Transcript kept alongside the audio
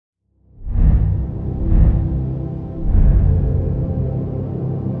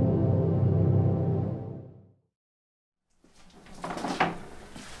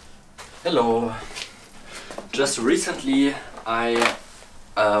Hello. Just recently I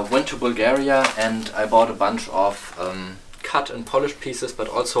went to Bulgaria and I bought a bunch of cut and polished pieces, but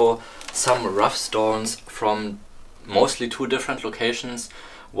also some rough stones from mostly two different locations.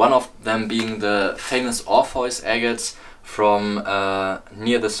 One of them being the famous Orpheus agates from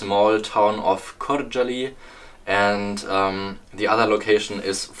near the small town of Kordjali, and the other location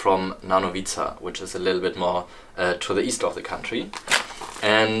is from Nanovica, which is a little bit more to the east of the country.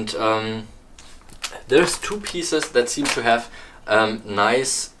 And there's two pieces that seem to have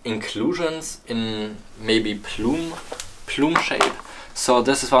nice inclusions in maybe plume shape. So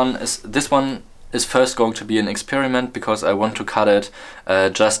this one is first going to be an experiment, because I want to cut it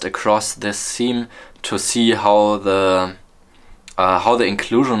just across this seam to see how the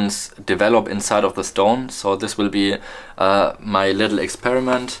inclusions develop inside of the stone. So this will be my little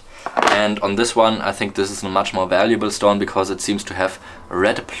experiment. And on this one, I think this is a much more valuable stone, because it seems to have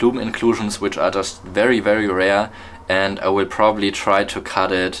red plume inclusions, which are just very, very rare. And I will probably try to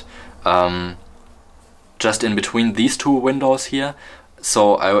cut it just in between these two windows here.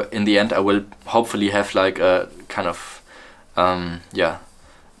 So in the end I will hopefully have like a kind of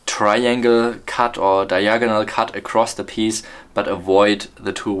triangle cut or diagonal cut across the piece, but avoid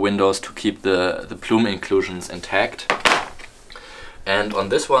the two windows to keep the plume inclusions intact. And on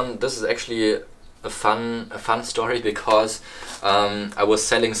this one, this is actually a fun story, because I was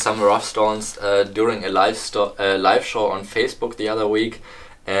selling some rough stones during a live show on Facebook the other week,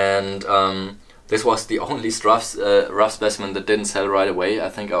 and this was the only rough specimen that didn't sell right away. I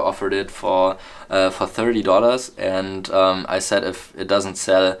think I offered it for $30, and I said if it doesn't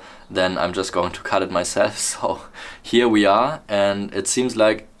sell, then I'm just going to cut it myself. So here we are, and it seems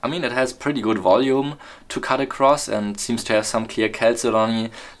like, I mean, it has pretty good volume to cut across, and seems to have some clear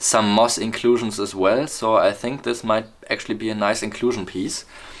chalcedony, some moss inclusions as well. So I think this might actually be a nice inclusion piece.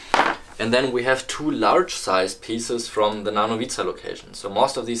 And then we have two large size pieces from the Nanovica location. So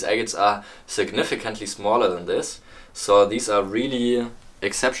most of these agates are significantly smaller than this. So these are really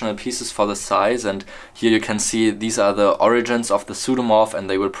exceptional pieces for the size, and here you can see these are the origins of the pseudomorph, and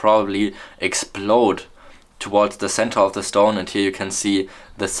they will probably explode towards the center of the stone. And here you can see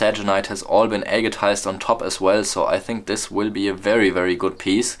the sagenite has all been agatized on top as well. So I think this will be a very, very good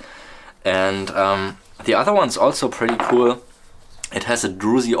piece. And the other one's also pretty cool. It has a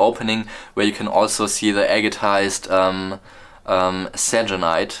druzy opening where you can also see the agatized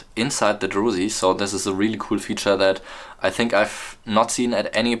sagenite inside the druzy. So this is a really cool feature that I think I've not seen at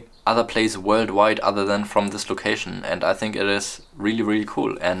any other place worldwide other than from this location. And I think it is really, really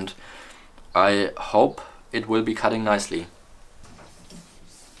cool, and I hope it will be cutting nicely.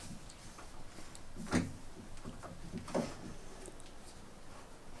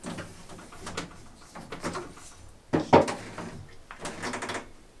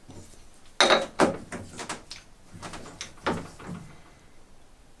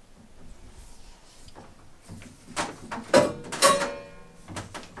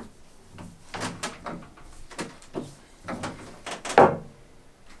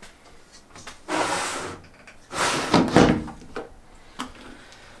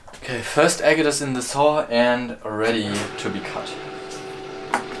 Okay, first agate is in the saw and ready to be cut.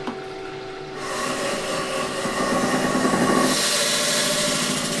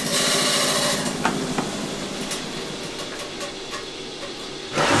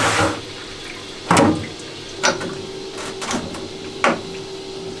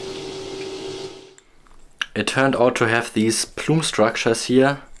 It turned out to have these plume structures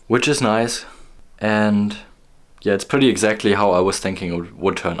here, which is nice, and yeah, it's pretty exactly how I was thinking it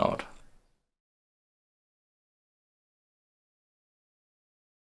would turn out.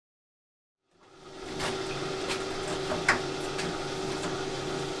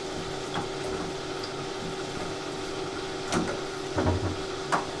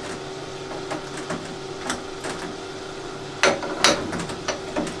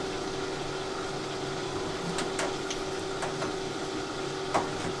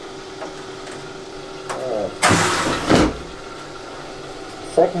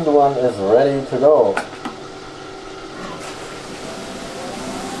 Second one is ready to go.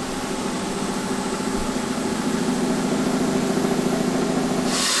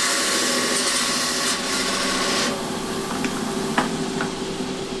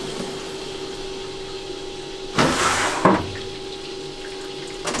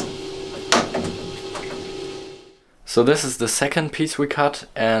 So this is the second piece we cut,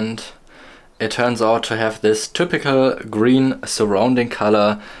 and it turns out to have this typical green surrounding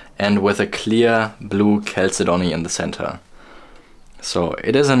color and with a clear blue chalcedony in the center. So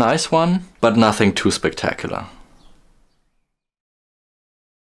it is a nice one, but nothing too spectacular.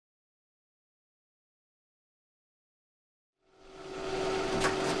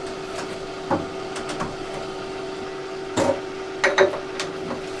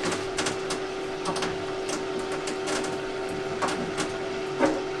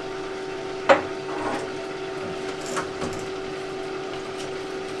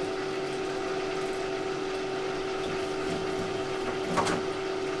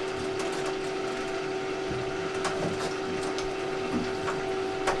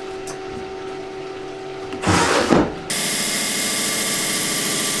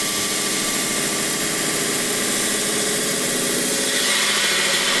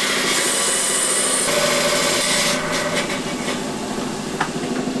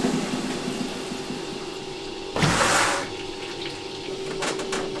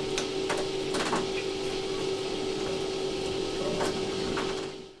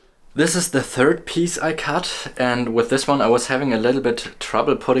 This is the third piece I cut, and with this one I was having a little bit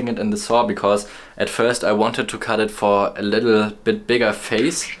trouble putting it in the saw because at first I wanted to cut it for a little bit bigger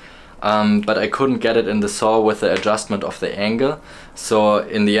face, but I couldn't get it in the saw with the adjustment of the angle. So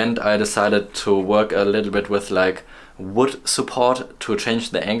in the end I decided to work a little bit with like wood support to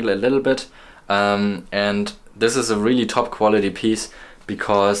change the angle a little bit, and this is a really top quality piece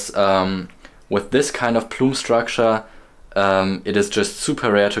because with this kind of plume structure it is just super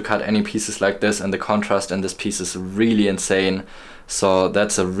rare to cut any pieces like this, and the contrast in this piece is really insane. So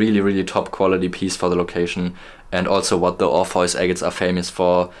that's a really top quality piece for the location, and also what the Orpheus agates are famous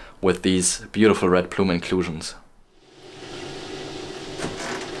for, with these beautiful red plume inclusions.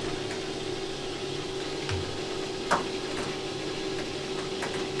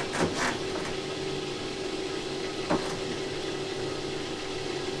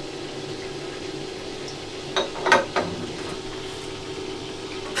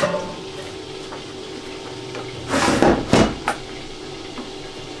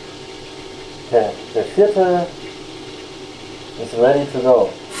 Okay, the vierte is ready to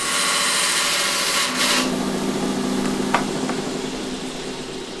go.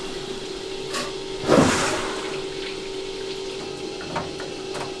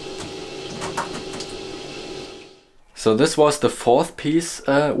 So this was the fourth piece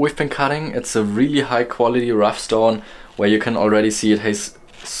we've been cutting. It's a really high quality rough stone where you can already see it has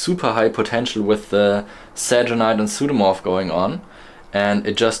super high potential with the sagenite and pseudomorph going on. And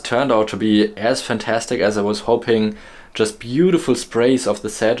it just turned out to be as fantastic as I was hoping. Just beautiful sprays of the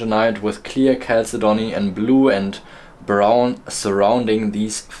sagenite with clear chalcedony and blue and brown surrounding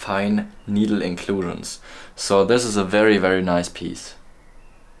these fine needle inclusions. So this is a very nice piece.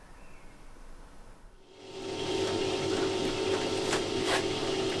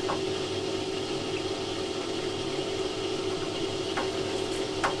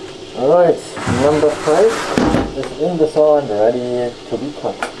 Alright, number 5 is in the saw and ready to be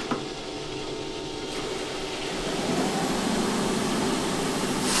cut.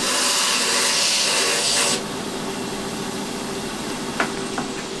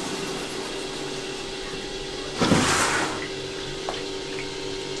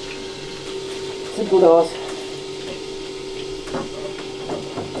 Sieht gut aus.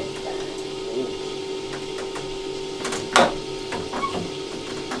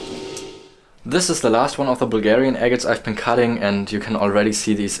 This is the last one of the Bulgarian agates I've been cutting, and you can already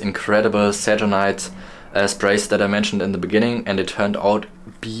see these incredible sagenite sprays that I mentioned in the beginning, and it turned out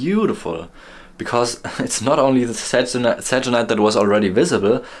beautiful. Because it's not only the sagenite that was already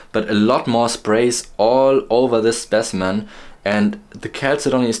visible, but a lot more sprays all over this specimen, and the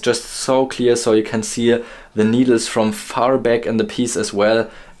chalcedony is just so clear, so you can see the needles from far back in the piece as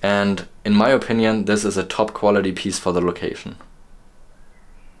well, and in my opinion this is a top quality piece for the location.